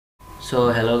So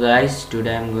hello guys,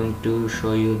 today I'm going to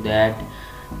show you that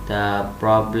the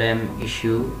problem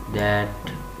issue that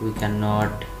we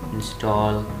cannot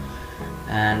install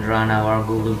and run our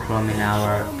Google Chrome in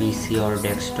our PC or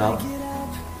desktop,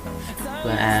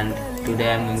 and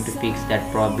today I'm going to fix that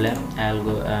problem. I'm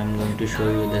going to show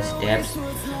you the steps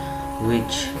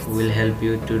which will help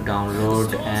you to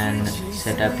download and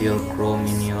set up your Chrome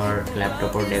in your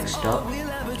laptop or desktop.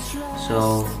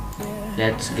 So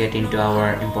let's get into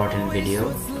our important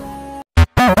video.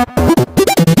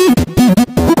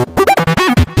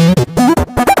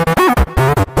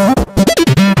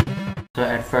 So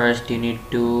at first you need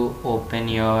to open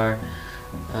your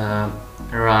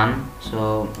run.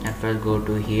 So at first go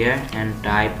to here and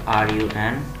type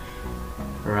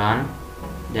run.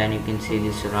 Then you can see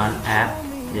this run app.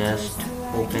 Just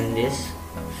open this.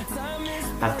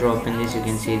 After open this, you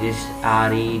can see this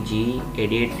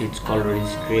regedit. It's called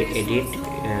Registry edit.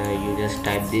 You just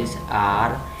type this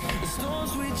R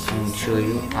and show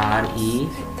you regedit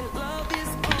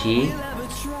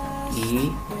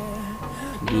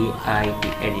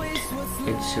edit.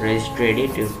 It's Registry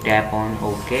edit. You tap on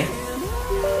OK.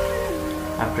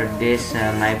 After this,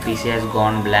 my PC has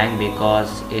gone blank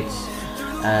because it's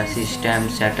system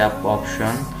setup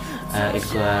option. It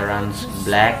runs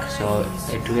black, so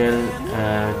it will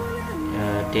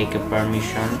take a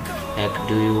permission, like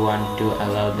do you want to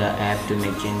allow the app to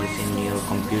make changes in your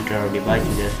computer or device.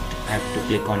 You just have to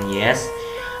click on yes.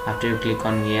 After you click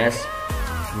on yes,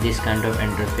 this kind of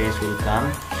interface will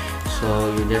come. So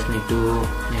you just need to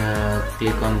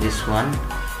click on this one,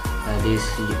 this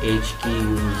H key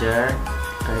user,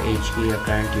 H key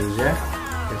current user.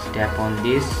 Just tap on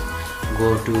this,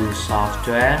 go to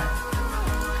software,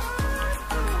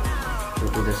 go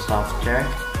to the software.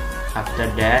 After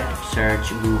that,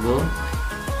 search Google.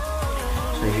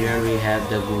 So here we have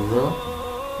the Google.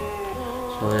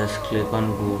 So just click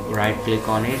on Google, right click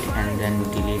on it and then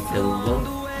delete the Google.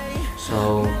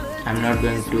 So I'm not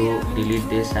going to delete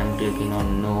this, I'm clicking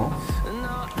on no.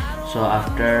 So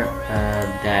after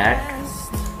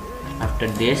after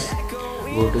this,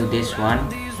 go to this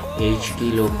one, H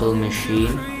key local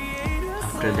machine.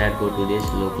 After that, go to this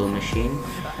local machine.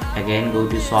 Again, go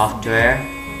to software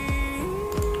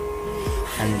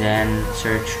and then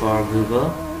search for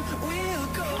Google.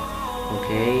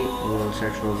 Okay, we will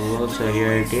search for Google. So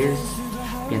here it is.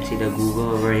 You can see the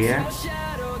Google over here.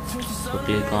 So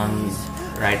click on,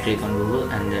 right click on Google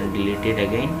and then delete it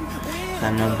again. So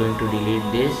I'm not going to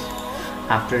delete this.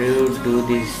 After you do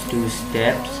these two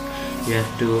steps, you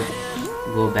have to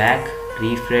go back,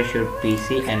 refresh your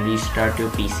PC and restart your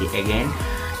PC again,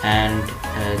 and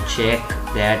check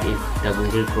that if the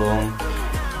Google Chrome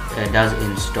does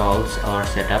installs or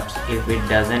setups. If it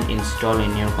doesn't install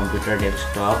in your computer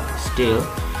desktop still,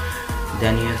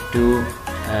 then you have to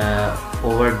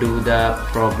overdo the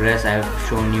progress I have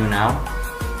shown you now.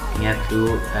 You have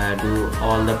to do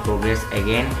all the progress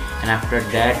again, and after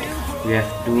that you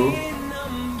have to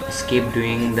skip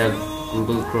doing the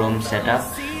Google Chrome setup.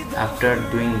 After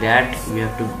doing that, you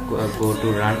have to go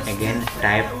to run again,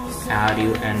 type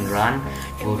RU and run,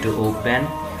 go to open.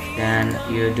 Then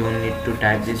you don't need to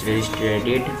type this Registry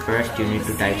edit. First you need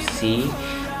to type C,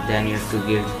 then you have to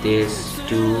give this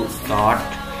 2 dot,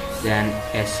 then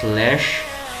a slash.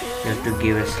 You have to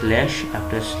give a slash.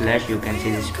 After slash, you can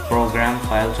see this program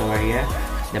files over here,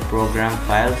 the program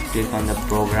files. Click on the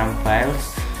program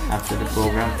files. After the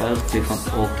program files, click on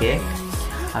OK.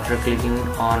 After clicking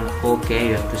on OK,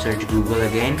 you have to search Google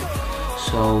again.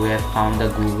 So we have found the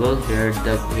Google. Here is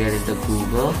the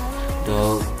Google.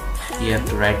 So you have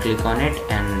to right click on it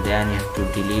and then you have to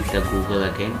delete the Google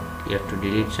again. You have to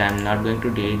delete. So I'm not going to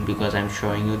delete because I'm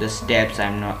showing you the steps.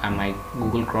 My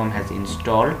Google Chrome has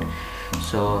installed.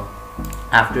 So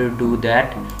after you do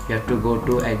that, you have to go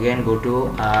to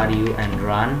RU and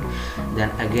run.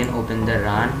 Then again open the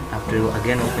run. After you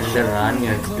again open the run, you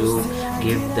have to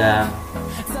give the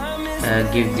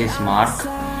give this mark,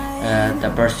 the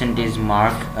percentage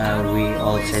mark. We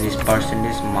all say this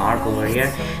percentage mark over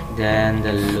here. Then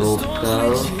the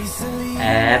local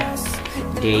app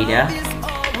data,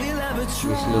 this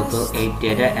local app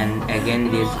data, and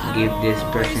again this give this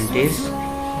percentage,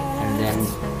 and then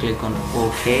click on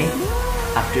OK.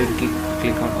 After you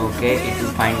click on OK, it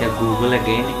will find the Google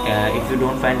again. If you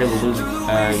don't find the Google,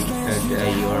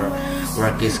 your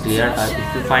work is clear.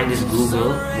 If you find this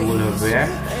Google over here,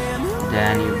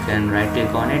 then you can right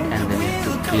click on it and then you have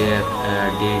to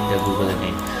delete the Google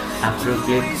again. After you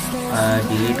click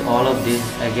delete all of this,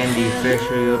 again refresh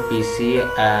your PC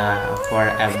for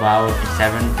about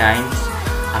 7 times.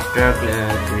 After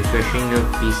refreshing your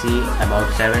PC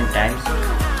about 7 times,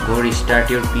 go restart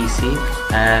your PC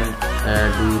and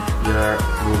do your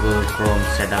Google Chrome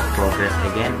setup progress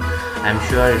again. I'm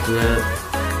sure it will.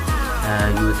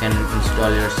 You can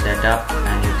install your setup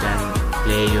and you can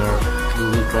play your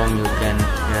Google Chrome. You can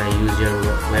use your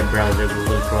web browser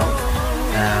Google Chrome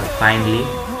finally,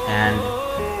 and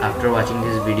after watching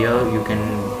this video you can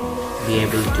be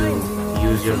able to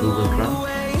use your Google Chrome.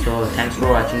 So thanks for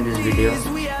watching this video.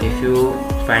 If you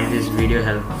find this video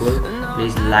helpful,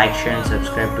 please like, share and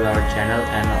subscribe to our channel,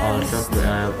 and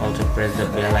also press the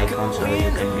bell icon so you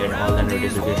can get all the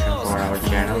notification for our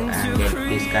channel and get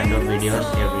these kind of videos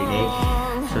every day.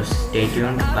 So stay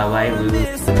tuned. Bye bye. We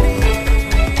will